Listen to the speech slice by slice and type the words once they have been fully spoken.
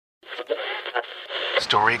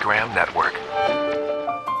Storygram Network.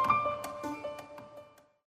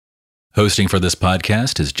 Hosting for this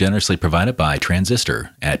podcast is generously provided by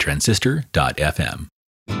Transistor at transistor.fm.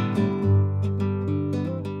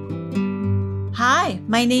 Hi,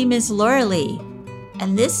 my name is Laura Lee,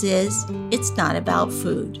 and this is It's Not About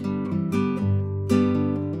Food.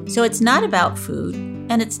 So it's not about food,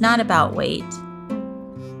 and it's not about weight.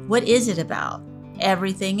 What is it about?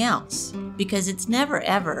 Everything else, because it's never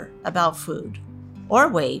ever about food or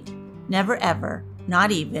weight, never ever,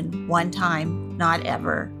 not even one time, not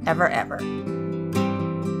ever, ever, ever.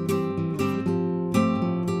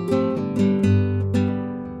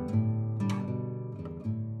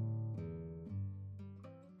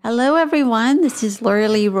 Hello, everyone. This is Laura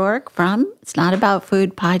Lee Rourke from It's Not About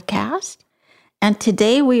Food podcast. And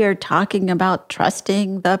today we are talking about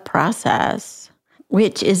trusting the process,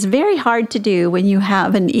 which is very hard to do when you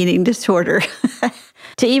have an eating disorder,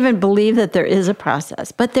 to even believe that there is a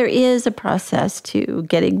process. But there is a process to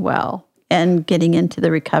getting well and getting into the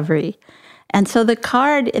recovery. And so the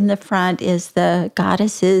card in the front is the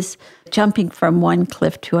goddesses jumping from one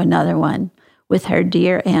cliff to another one with her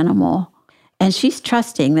dear animal. And she's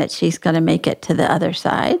trusting that she's going to make it to the other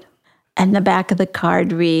side. And the back of the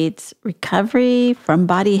card reads, recovery from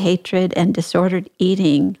body hatred and disordered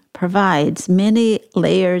eating provides many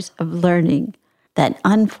layers of learning that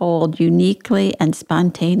unfold uniquely and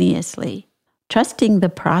spontaneously. Trusting the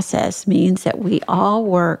process means that we all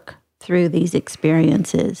work through these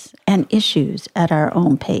experiences and issues at our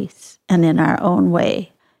own pace and in our own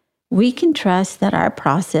way. We can trust that our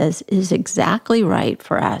process is exactly right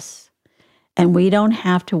for us, and we don't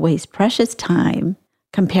have to waste precious time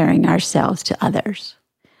comparing ourselves to others.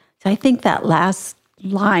 So I think that last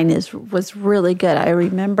line was really good. I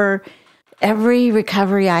remember every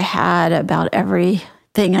recovery I had about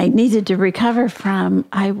everything I needed to recover from,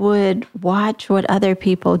 I would watch what other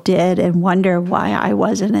people did and wonder why I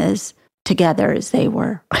wasn't as together as they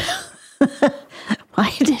were.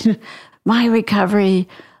 Why didn't my recovery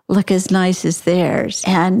look as nice as theirs?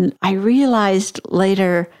 And I realized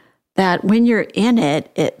later that when you're in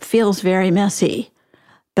it, it feels very messy.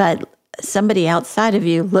 But somebody outside of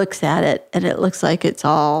you looks at it and it looks like it's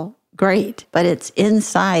all great. But it's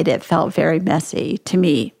inside, it felt very messy to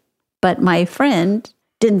me. But my friend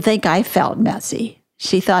didn't think I felt messy.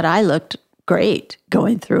 She thought I looked great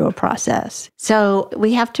going through a process. So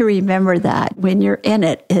we have to remember that when you're in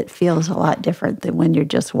it, it feels a lot different than when you're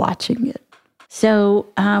just watching it. So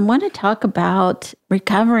I want to talk about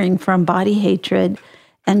recovering from body hatred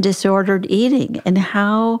and disordered eating and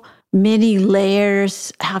how many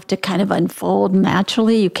layers have to kind of unfold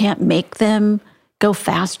naturally. You can't make them go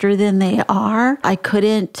faster than they are. I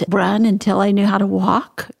couldn't run until I knew how to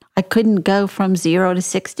walk. I couldn't go from 0 to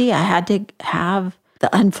 60. I had to have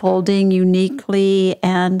the unfolding uniquely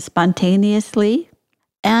and spontaneously.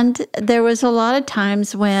 And there was a lot of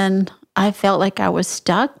times when I felt like I was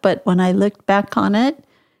stuck, but when I looked back on it,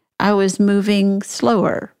 I was moving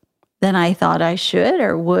slower than I thought I should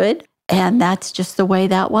or would. And that's just the way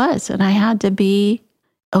that was. And I had to be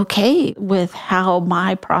okay with how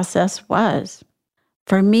my process was.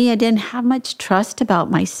 For me, I didn't have much trust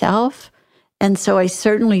about myself. And so I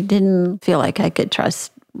certainly didn't feel like I could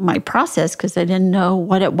trust my process because I didn't know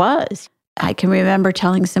what it was. I can remember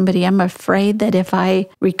telling somebody, I'm afraid that if I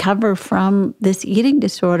recover from this eating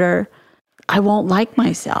disorder, I won't like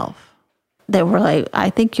myself. They were like, I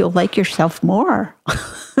think you'll like yourself more.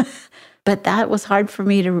 But that was hard for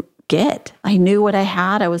me to get. I knew what I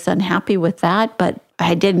had. I was unhappy with that, but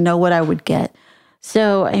I didn't know what I would get.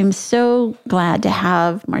 So I'm so glad to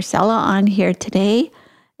have Marcella on here today.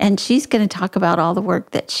 And she's going to talk about all the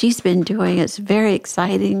work that she's been doing. It's very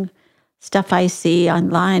exciting stuff I see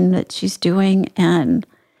online that she's doing and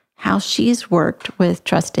how she's worked with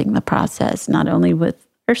trusting the process, not only with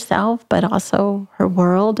herself, but also her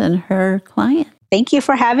world and her client. Thank you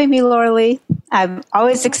for having me, Laura Lee. I'm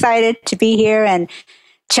always excited to be here and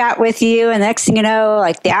chat with you. And the next thing you know,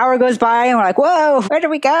 like the hour goes by and we're like, whoa, where did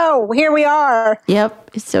we go? Here we are.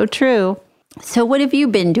 Yep, it's so true. So what have you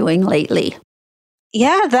been doing lately?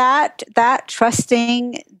 Yeah, that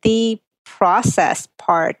trusting the process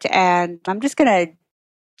part. And I'm just going to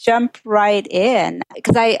jump right in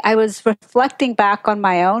because I was reflecting back on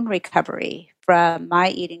my own recovery from my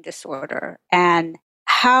eating disorder and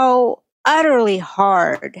how utterly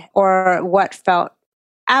hard or what felt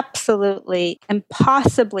absolutely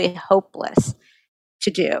impossibly hopeless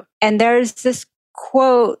to do. And there's this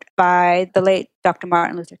quote by the late Dr.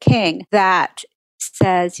 Martin Luther King that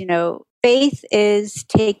says, faith is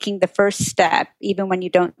taking the first step, even when you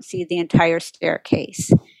don't see the entire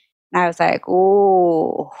staircase. And I was like,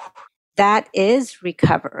 oh, that is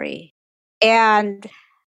recovery. And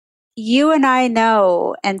you and I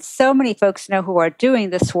know, and so many folks know who are doing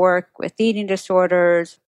this work with eating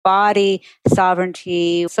disorders, body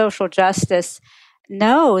sovereignty, social justice,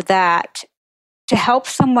 know that to help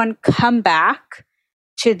someone come back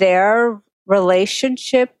to their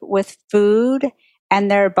relationship with food and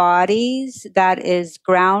their bodies that is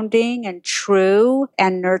grounding and true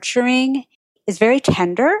and nurturing is very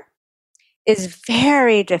tender, is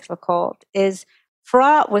very difficult, is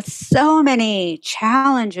fraught with so many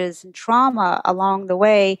challenges and trauma along the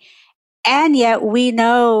way. And yet we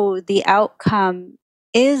know the outcome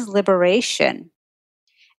is liberation.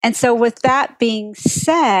 And so, with that being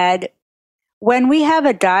said, when we have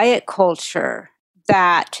a diet culture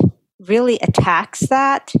that really attacks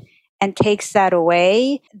that and takes that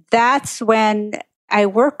away, that's when I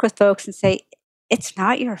work with folks and say, it's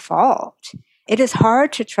not your fault. It is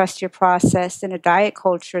hard to trust your process in a diet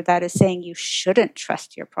culture that is saying you shouldn't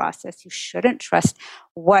trust your process. You shouldn't trust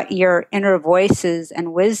what your inner voices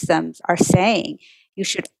and wisdoms are saying. You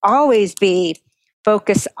should always be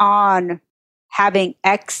focused on having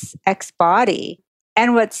X body.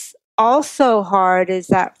 And what's also hard is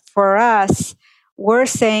that for us, we're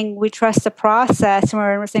saying we trust the process, and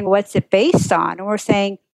we're saying, what's it based on? And we're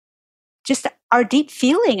saying just our deep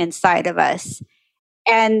feeling inside of us.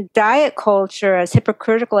 And diet culture, as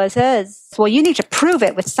hypocritical as it is, well, you need to prove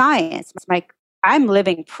it with science. It's like, I'm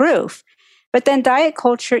living proof. But then diet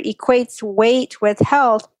culture equates weight with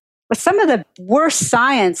health with some of the worst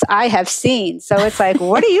science I have seen. So it's like,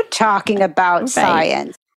 what are you talking about,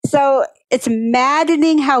 science? So it's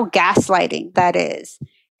maddening how gaslighting that is.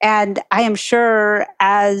 And I am sure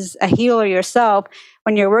as a healer yourself,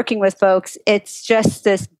 when you're working with folks, it's just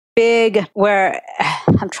this big, where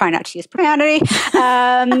I'm trying not to use profanity.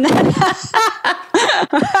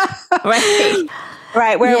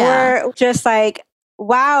 Right. Where we're just like,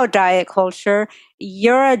 wow, diet culture,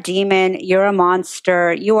 you're a demon, you're a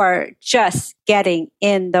monster, you are just getting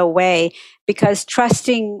in the way, because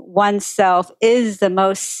trusting oneself is the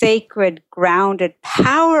most sacred, grounded,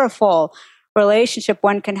 powerful relationship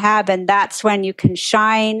one can have. And that's when you can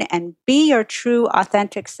shine and be your true,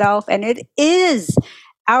 authentic self. And it is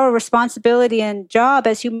our responsibility and job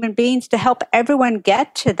as human beings to help everyone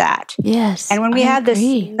get to that. Yes. And when we have this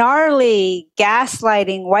gnarly,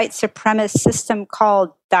 gaslighting, white supremacist system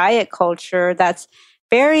called diet culture, that's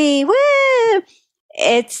very,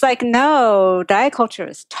 it's like, no, diet culture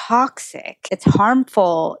is toxic. It's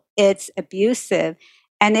harmful. It's abusive.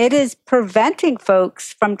 And it is preventing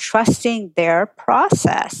folks from trusting their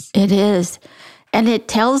process. It is. And it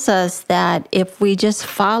tells us that if we just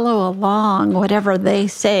follow along whatever they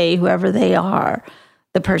say, whoever they are,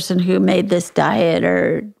 the person who made this diet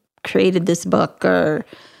or created this book or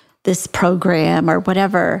this program or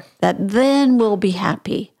whatever, that then we'll be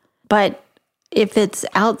happy. But if it's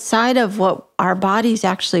outside of what our bodies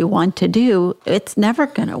actually want to do, it's never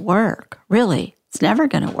going to work, really. It's never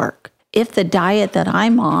going to work. If the diet that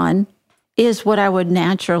I'm on is what I would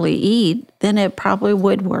naturally eat, then it probably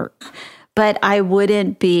would work. But I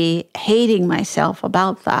wouldn't be hating myself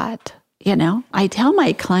about that. You know, I tell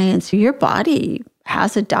my clients, your body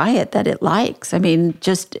has a diet that it likes. I mean,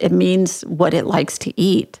 just it means what it likes to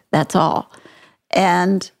eat. That's all.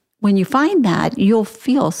 And when you find that, you'll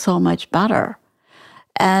feel so much better.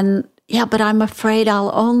 And yeah, but I'm afraid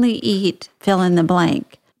I'll only eat fill in the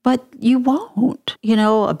blank. But you won't. You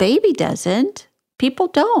know, a baby doesn't. People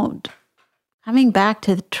don't. Coming back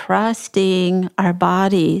to trusting our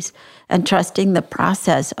bodies and trusting the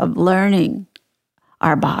process of learning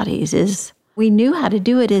our bodies is, we knew how to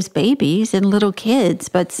do it as babies and little kids,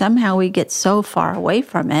 but somehow we get so far away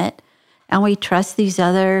from it and we trust these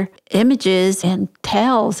other images and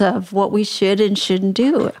tales of what we should and shouldn't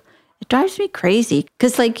do. It drives me crazy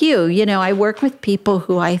because like you know, I work with people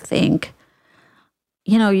who I think,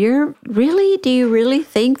 you know, do you really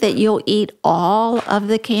think that you'll eat all of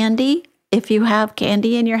the candy? If you have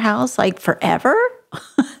candy in your house, like forever,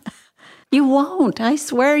 you won't. I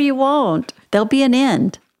swear you won't. There'll be an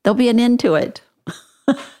end. There'll be an end to it.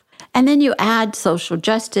 And then you add social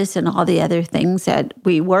justice and all the other things that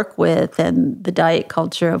we work with and the diet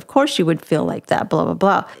culture. Of course you would feel like that, blah, blah,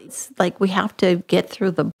 blah. It's like we have to get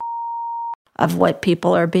through the of what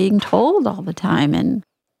people are being told all the time. And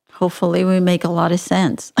hopefully we make a lot of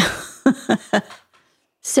sense.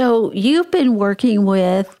 So you've been working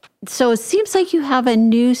with, so it seems like you have a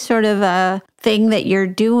new sort of a thing that you're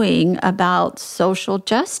doing about social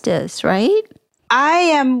justice, right? I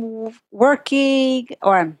am working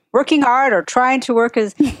hard or trying to work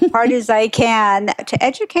as hard as I can to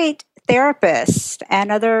educate therapists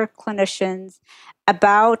and other clinicians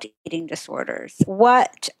about eating disorders.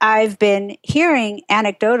 What I've been hearing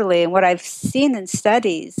anecdotally and what I've seen in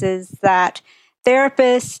studies is that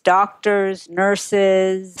therapists, doctors,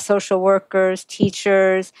 nurses, social workers,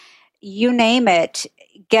 teachers, you name it,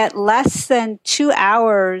 get less than 2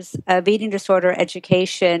 hours of eating disorder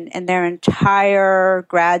education in their entire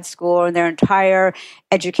grad school and their entire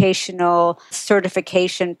educational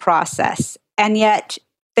certification process. And yet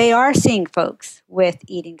they are seeing folks with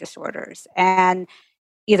eating disorders and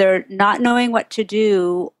either not knowing what to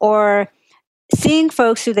do or seeing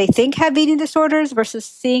folks who they think have eating disorders versus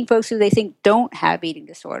seeing folks who they think don't have eating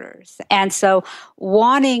disorders. And so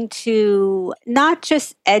wanting to not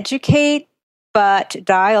just educate, but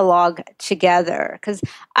dialogue together. Because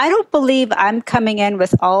I don't believe I'm coming in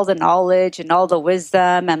with all the knowledge and all the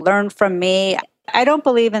wisdom and learn from me. I don't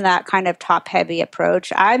believe in that kind of top-heavy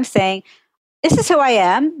approach. I'm saying, this is who I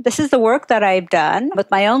am. This is the work that I've done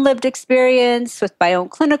with my own lived experience, with my own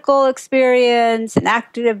clinical experience and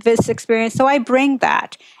activist experience. So I bring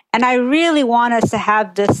that. And I really want us to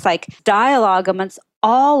have this dialogue amongst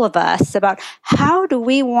all of us about how do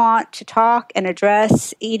we want to talk and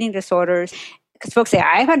address eating disorders. Because folks say,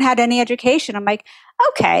 I haven't had any education. I'm like,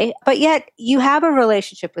 okay, but yet you have a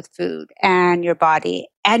relationship with food and your body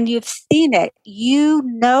and you've seen it. You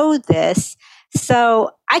know this.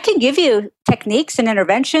 So I can give you techniques and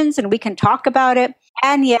interventions and we can talk about it.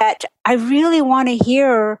 And yet I really want to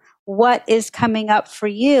hear what is coming up for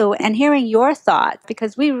you and hearing your thoughts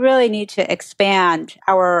because we really need to expand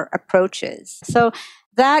our approaches. So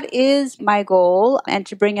that is my goal, and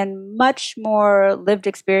to bring in much more lived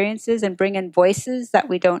experiences and bring in voices that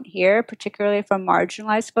we don't hear, particularly from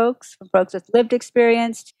marginalized folks, from folks with lived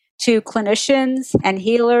experience to clinicians and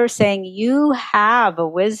healers saying, you have a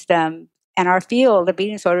wisdom. And our field of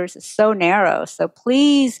eating disorders is so narrow. So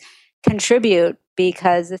please contribute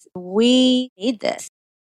because we need this.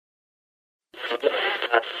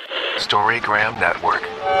 Storygram Network.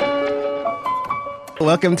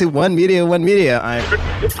 Welcome to One Media, One Media.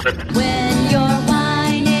 When you're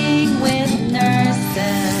whining with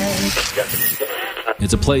nurses.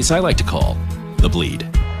 It's a place I like to call The Bleed.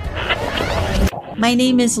 My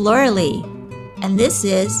name is Laura Lee, and this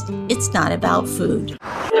is It's Not About Food.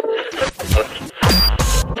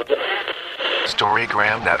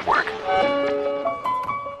 Storygram Network.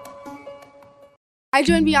 I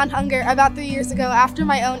joined Beyond Hunger about 3 years ago after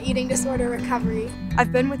my own eating disorder recovery.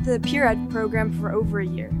 I've been with the Peer Ed program for over a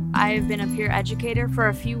year. I've been a peer educator for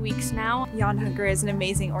a few weeks now. Beyond Hunger is an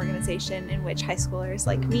amazing organization in which high schoolers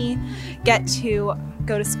like me get to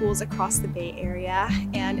go to schools across the Bay Area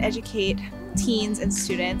and educate teens and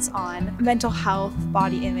students on mental health,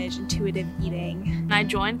 body image, intuitive eating. I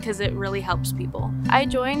joined because it really helps people. I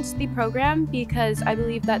joined the program because I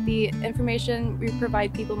believe that the information we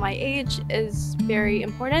provide people my age is very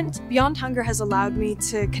important. Beyond Hunger has allowed me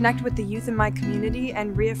to connect with the youth in my community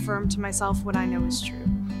and reaffirm to myself what I know is true.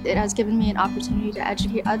 It has given me an opportunity to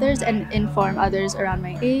educate others and inform others around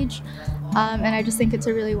my age. And I just think it's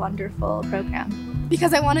a really wonderful program.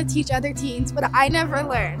 Because I want to teach other teens what I never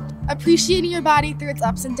learned. Appreciating your body through its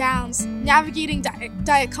ups and downs, navigating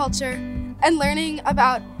diet culture, and learning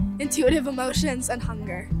about intuitive emotions and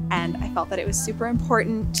hunger. And I felt that it was super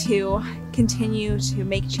important to continue to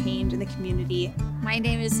make change in the community. My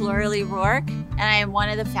name is Laura Lee Rourke, and I am one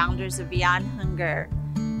of the founders of Beyond Hunger.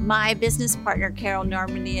 My business partner, Carol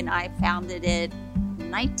Normandy, and I founded it in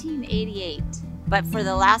 1988. But for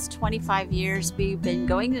the last 25 years, we've been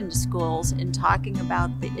going into schools and talking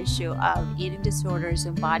about the issue of eating disorders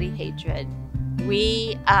and body hatred.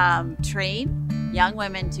 We train young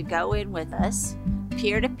women to go in with us,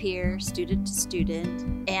 peer-to-peer,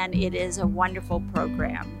 student-to-student, and it is a wonderful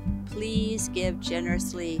program. Please give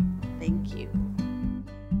generously. Thank you.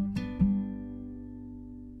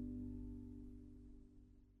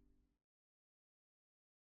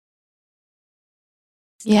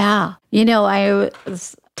 Yeah. I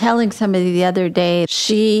was telling somebody the other day,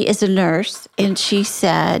 she is a nurse, and she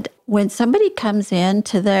said, when somebody comes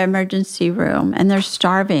into the emergency room and they're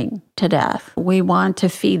starving to death, we want to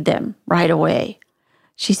feed them right away.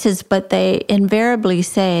 She says, but they invariably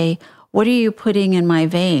say, what are you putting in my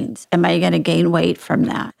veins? Am I going to gain weight from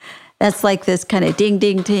that? That's like this kind of ding,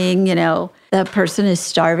 ding, ding, the person is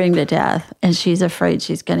starving to death and she's afraid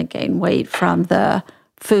she's going to gain weight from the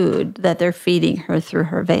food that they're feeding her through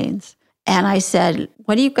her veins. And I said,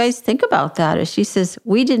 what do you guys think about that? And she says,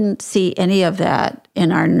 we didn't see any of that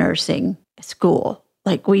in our nursing school.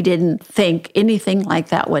 We didn't think anything like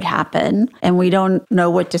that would happen. And we don't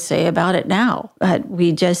know what to say about it now. But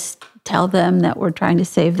we just tell them that we're trying to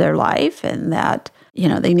save their life and that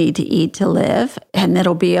they need to eat to live and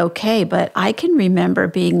it'll be okay. But I can remember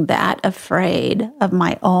being that afraid of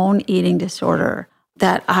my own eating disorder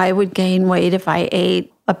that I would gain weight if I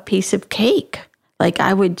ate a piece of cake. Like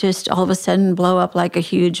I would just all of a sudden blow up like a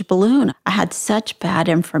huge balloon. I had such bad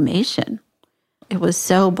information. It was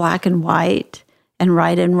so black and white and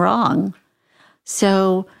right and wrong.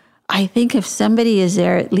 So I think if somebody is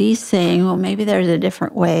there at least saying, well, maybe there's a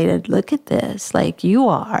different way to look at this, like you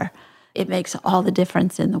are, it makes all the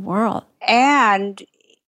difference in the world. And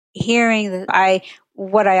hearing that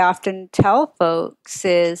what I often tell folks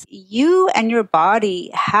is you and your body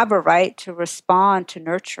have a right to respond to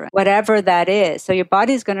nurturing, whatever that is. So your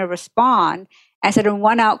body's going to respond. I said, and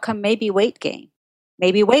one outcome may be weight gain,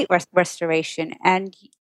 maybe weight restoration. And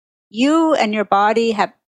you and your body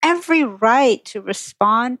have every right to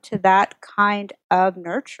respond to that kind of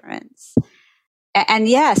nurturance. And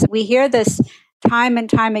yes, we hear this time and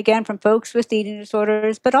time again from folks with eating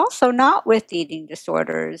disorders, but also not with eating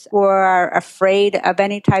disorders, who are afraid of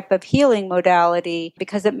any type of healing modality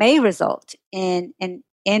because it may result in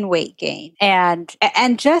weight gain. And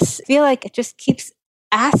just feel like it just keeps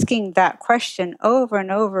asking that question over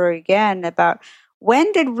and over again about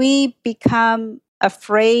when did we become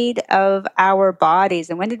afraid of our bodies,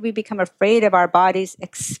 and when did we become afraid of our bodies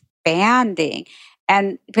expanding?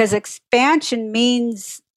 And because expansion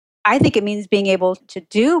means, I think it means being able to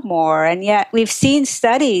do more. And yet we've seen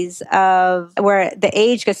studies of where the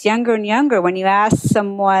age gets younger and younger when you ask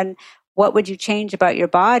someone, what would you change about your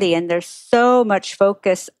body? And there's so much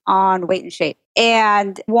focus on weight and shape.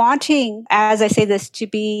 And wanting, as I say this, to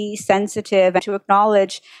be sensitive and to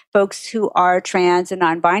acknowledge folks who are trans and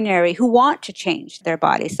non-binary who want to change their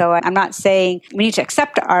body. So I'm not saying we need to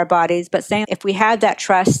accept our bodies, but saying if we had that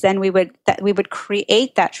trust, then we would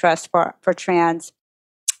create that trust for trans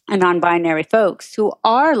and non-binary folks who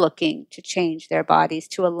are looking to change their bodies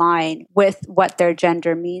to align with what their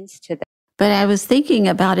gender means to them. But I was thinking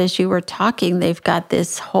about, as you were talking, they've got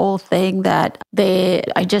this whole thing that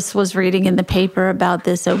I just was reading in the paper about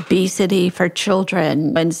this obesity for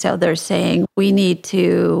children. And so they're saying we need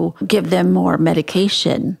to give them more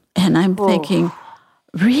medication. And I'm thinking,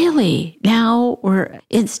 really? Now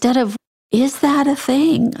instead of, is that a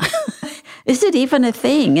thing? Is it even a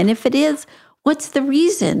thing? And if it is, what's the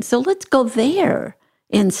reason? So let's go there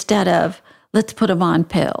instead of let's put them on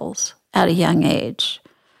pills at a young age.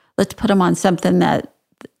 Let's put them on something that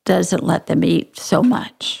doesn't let them eat so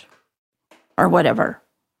much or whatever.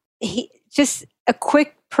 Just a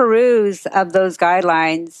quick peruse of those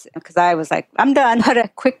guidelines, because I was like, I'm done. But a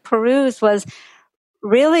quick peruse was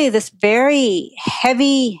really this very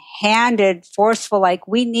heavy-handed, forceful, like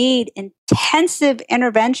we need intensive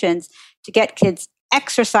interventions to get kids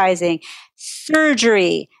exercising,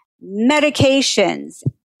 surgery, medications,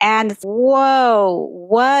 and whoa,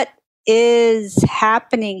 what is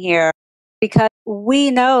happening here? Because we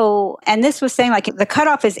know, and this was saying like the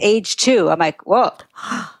cutoff is age 2. I'm like, whoa,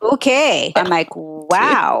 okay. I'm like,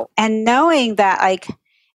 wow. And knowing that like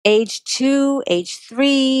age 2, age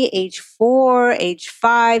 3, age 4, age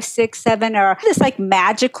 5, 6, 7 are this like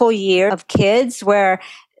magical year of kids where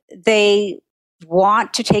they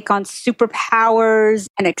want to take on superpowers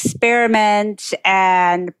and experiment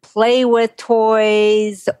and play with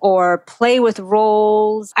toys or play with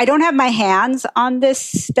roles. I don't have my hands on this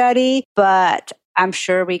study, but I'm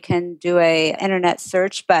sure we can do a internet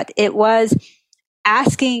search. But it was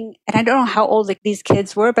asking, and I don't know how old these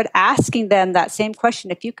kids were, but asking them that same question.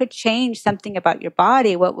 If you could change something about your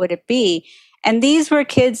body, what would it be? And these were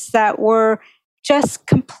kids that were just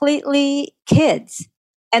completely kids.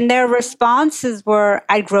 And their responses were,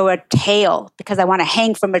 I'd grow a tail because I want to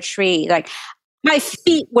hang from a tree. Like my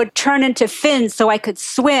feet would turn into fins so I could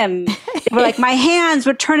swim. They were like, my hands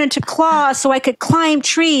would turn into claws so I could climb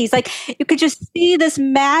trees. Like you could just see this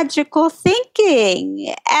magical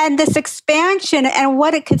thinking and this expansion and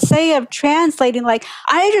what it could say of translating. Like,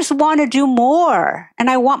 I just want to do more and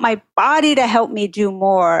I want my body to help me do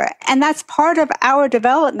more. And that's part of our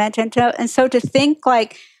development. And so to think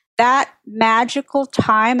like, that magical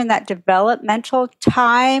time and that developmental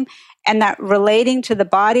time and that relating to the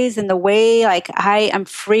bodies and the way like I am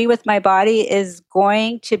free with my body is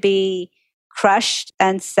going to be crushed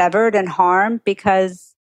and severed and harmed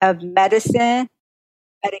because of medicine,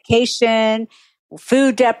 medication,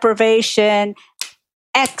 food deprivation,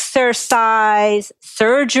 exercise,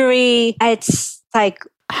 surgery. It's like,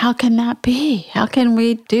 how can that be? How can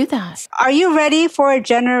we do that? Are you ready for a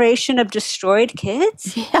generation of destroyed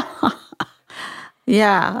kids? Yeah.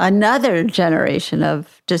 Yeah, another generation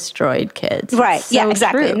of destroyed kids. Right. So yeah,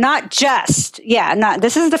 exactly. true. Not just,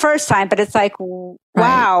 this isn't the first time, but it's like,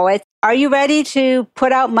 wow, are you ready to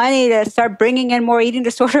put out money to start bringing in more eating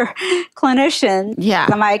disorder clinicians? Yeah.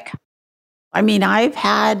 I'm like, I mean, I've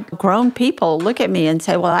had grown people look at me and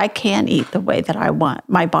say, well, I can't eat the way that I want,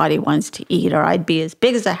 my body wants to eat, or I'd be as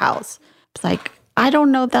big as a house. It's like, I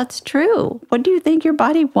don't know that's true. What do you think your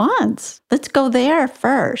body wants? Let's go there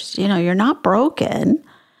first. You're not broken.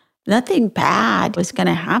 Nothing bad is going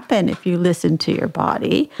to happen if you listen to your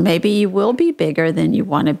body. Maybe you will be bigger than you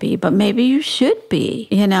want to be, but maybe you should be.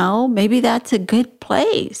 Maybe that's a good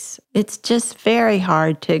place. It's just very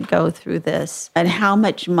hard to go through this. And how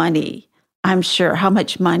much money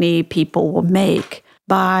people will make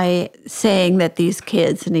by saying that these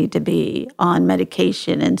kids need to be on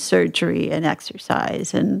medication and surgery and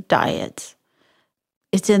exercise and diets.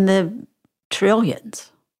 It's in the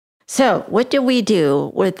trillions. So what do we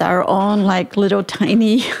do with our own little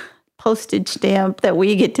tiny postage stamp that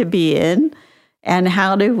we get to be in? And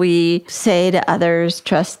how do we say to others,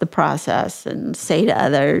 trust the process, and say to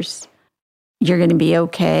others, you're going to be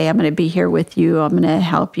okay. I'm going to be here with you. I'm going to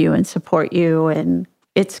help you and support you. And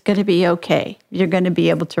it's going to be okay. You're going to be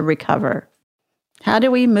able to recover. How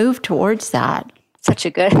do we move towards that? such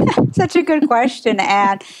a good question.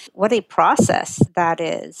 And what a process that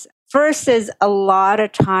is. First is a lot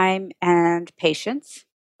of time and patience.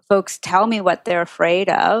 Folks tell me what they're afraid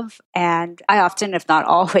of. And I often, if not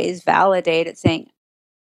always, validate it saying,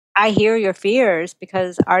 I hear your fears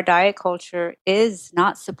because our diet culture is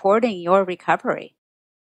not supporting your recovery.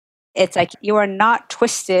 It's like you are not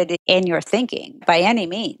twisted in your thinking by any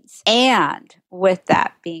means. And with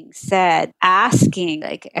that being said, asking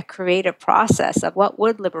a creative process of what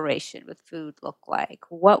would liberation with food look like?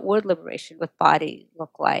 What would liberation with body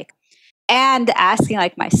look like? And asking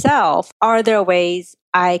myself, are there ways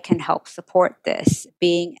I can help support this?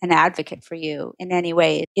 Being an advocate for you in any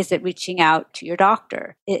way. Is it reaching out to your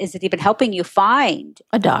doctor? Is it even helping you find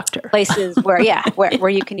a doctor? Places where, where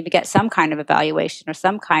you can even get some kind of evaluation or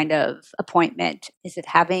some kind of appointment? Is it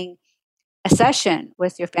having a session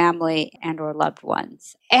with your family and or loved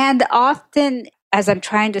ones? And often, as I'm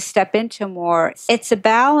trying to step into more, it's a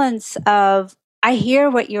balance of, I hear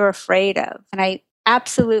what you're afraid of. And I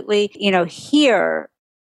absolutely, hear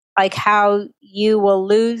how you will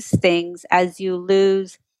lose things as you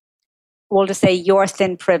lose, we'll just say, your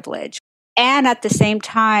thin privilege. And at the same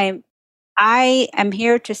time, I am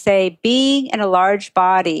here to say being in a large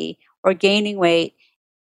body or gaining weight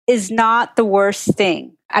is not the worst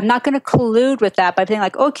thing. I'm not going to collude with that by being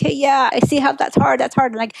okay, yeah, I see how that's hard.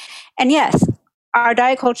 And yes, our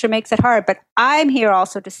diet culture makes it hard, but I'm here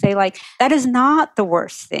also to say that is not the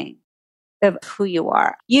worst thing of who you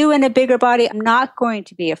are. You in a bigger body, I'm not going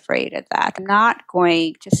to be afraid of that. I'm not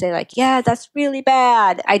going to say yeah, that's really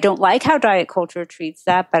bad. I don't like how diet culture treats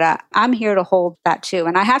that, but I'm here to hold that too.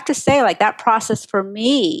 And I have to say that process for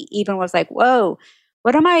me even was whoa,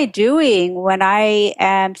 what am I doing when I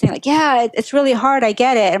am saying yeah, it's really hard. I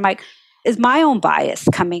get it. And I'm is my own bias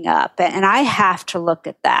coming up? And I have to look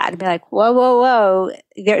at that and be whoa.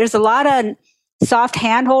 There's a lot of soft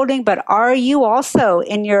hand holding, but are you also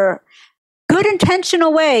in your good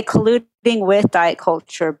intentional way colluding with diet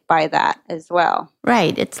culture by that as well?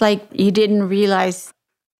 Right. It's you didn't realize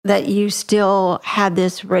that you still had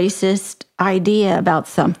this racist idea about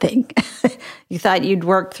something. You thought you'd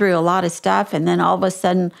worked through a lot of stuff, and then all of a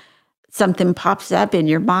sudden something pops up in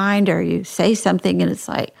your mind, or you say something and it's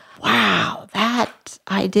wow, that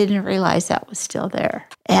I didn't realize that was still there.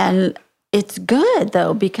 And it's good,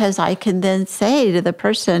 though, because I can then say to the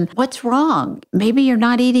person, what's wrong? Maybe you're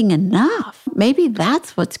not eating enough. Maybe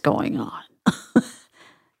that's what's going on.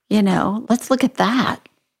 Let's look at that.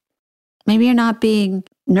 Maybe you're not being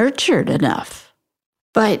nurtured enough.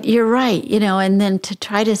 But you're right, and then to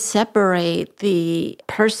try to separate the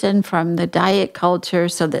person from the diet culture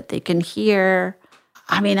so that they can hear.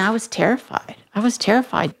 I mean, I was terrified. I was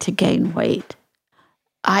terrified to gain weight.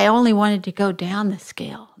 I only wanted to go down the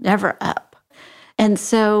scale, never up. And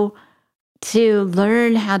so to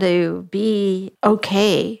learn how to be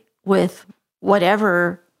okay with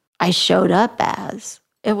whatever I showed up as,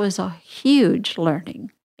 it was a huge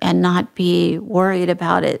learning, and not be worried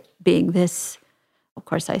about it being this. Of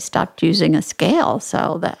course, I stopped using a scale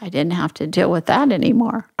so that I didn't have to deal with that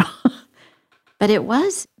anymore. But it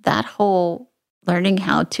was that whole learning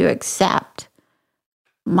how to accept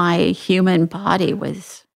my human body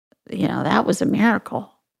was, that was a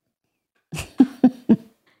miracle.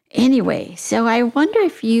 Anyway, so I wonder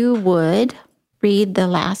if you would read the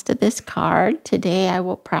last of this card. Today I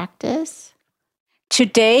will practice.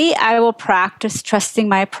 Today, I will practice trusting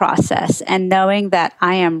my process and knowing that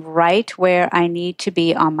I am right where I need to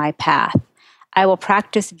be on my path. I will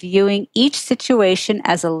practice viewing each situation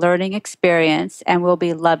as a learning experience and will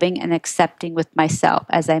be loving and accepting with myself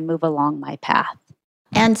as I move along my path.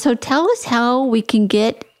 And so tell us how we can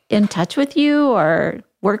get in touch with you or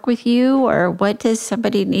work with you, or what does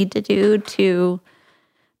somebody need to do to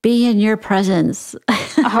be in your presence?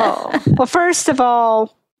 Well, first of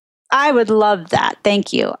all, I would love that.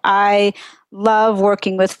 Thank you. I love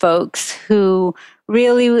working with folks who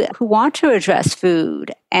want to address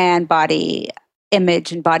food and body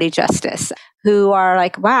image and body justice, who are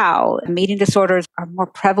like, wow, eating disorders are more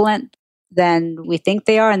prevalent than we think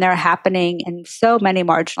they are, and they're happening in so many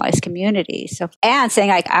marginalized communities. So, and saying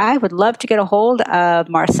like, I would love to get a hold of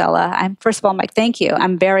Marcella. First of all, I'm like, thank you.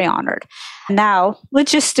 I'm very honored. Now,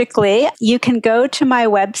 logistically, you can go to my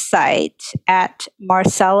website at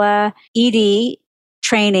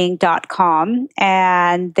marcellaedtraining.com,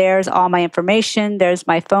 and there's all my information. There's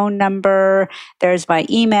my phone number. There's my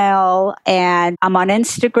email. And I'm on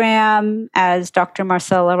Instagram as Dr.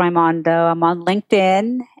 Marcella Raimondo. I'm on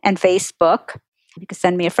LinkedIn and Facebook. You can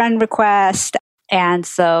send me a friend request. And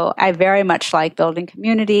so I very much like building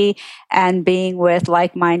community and being with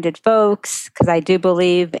like-minded folks, because I do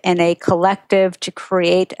believe in a collective to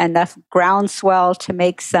create enough groundswell to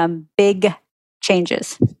make some big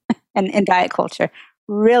changes in diet culture.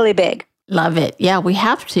 Really big. Love it. Yeah, we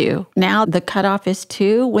have to. Now the cutoff is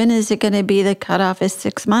 2. When is it going to be? The cutoff is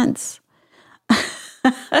 6 months.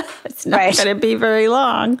 It's not going to be very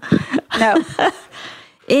long. No.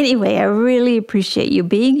 Anyway, I really appreciate you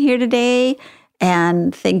being here today.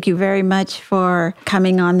 And thank you very much for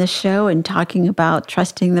coming on the show and talking about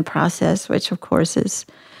trusting the process, which of course is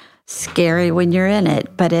scary when you're in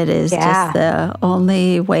it, but it is just the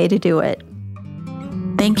only way to do it.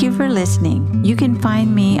 Thank you for listening. You can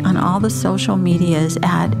find me on all the social medias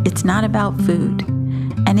at It's Not About Food.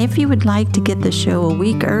 And if you would like to get the show a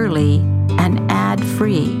week early and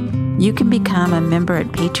ad-free, you can become a member at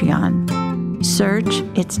Patreon. Search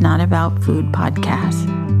It's Not About Food podcast.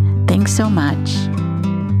 Thanks so much.